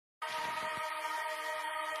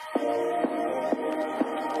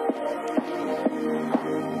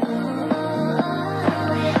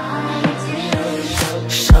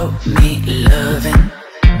Show me loving.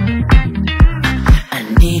 I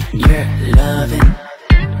need your loving.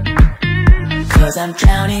 'Cause I'm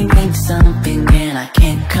drowning in something and I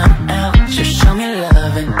can't come out. Just show me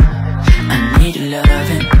loving. I need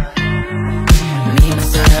loving. Me,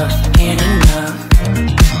 myself, ain't enough.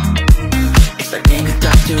 It's like being a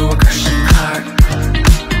doctor to a crushing heart.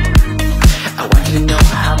 I want you to know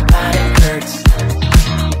how bad it hurts.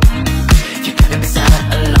 You got me beside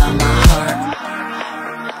along my heart.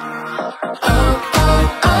 Oh,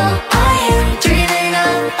 oh, oh, are you dreaming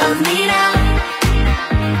of me now?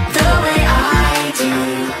 The way I do.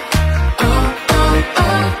 Oh, oh,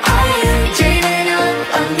 oh, are you dreaming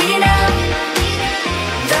of me now?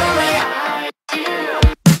 The way I do.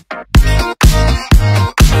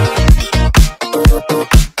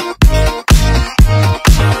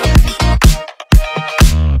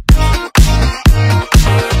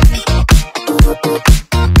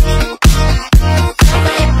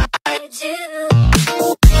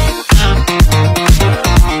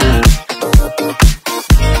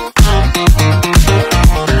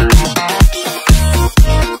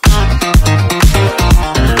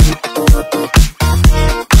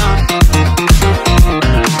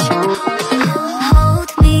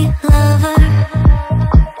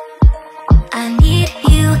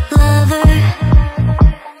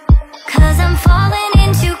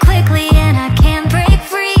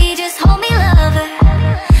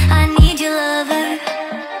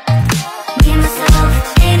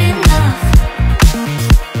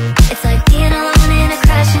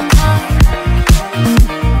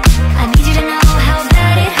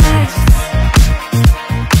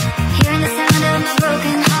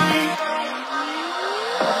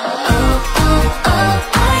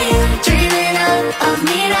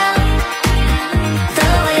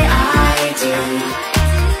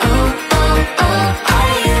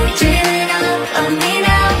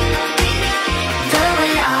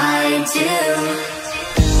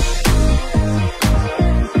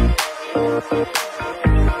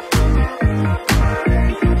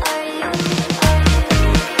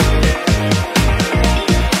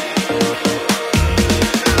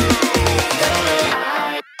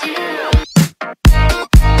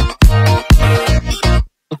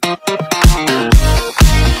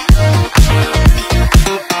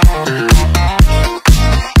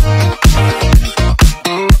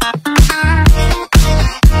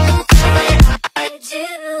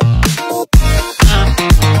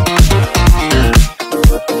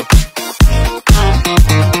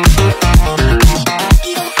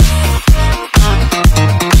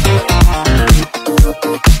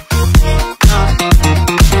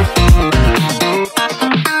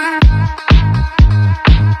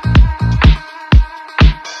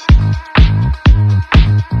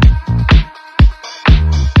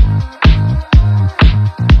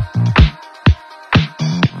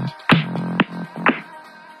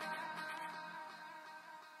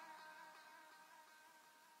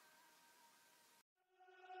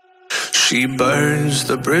 She burns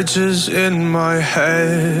the bridges in my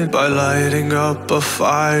head by lighting up a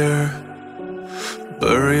fire.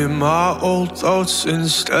 Bury my old thoughts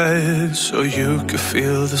instead so you could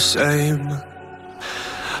feel the same.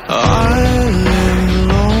 I lay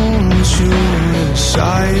alone with you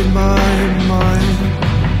inside my mind.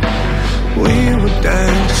 We would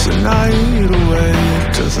dance the night away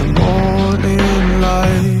to the morning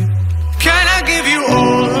light. Can I give you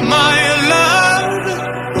all of my love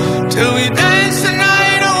till we dance the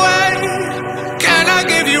night away? Can I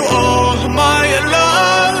give you all of my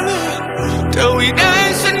love till we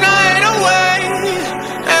dance the night away?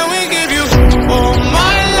 And we give you all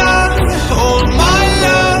my love, all my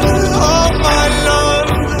love, all my love.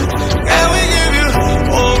 And we give you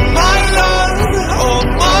all my love, all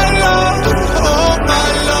my love, all my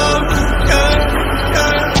love. Yeah,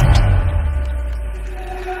 yeah.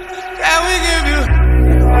 And we give you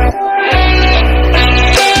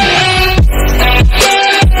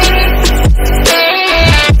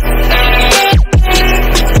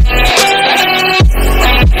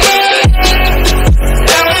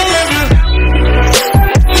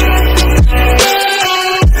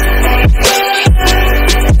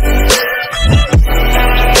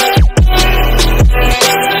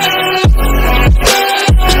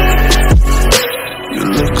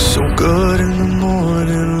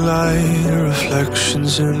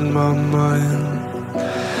in my mind.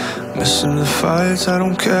 Missing the fights, I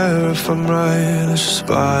don't care if I'm right. Let's just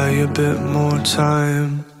buy a bit more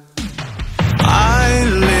time. I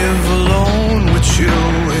live alone with you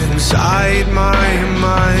inside inside my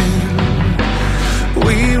mind.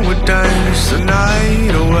 We would dance the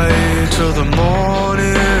night away till the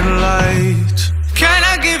morning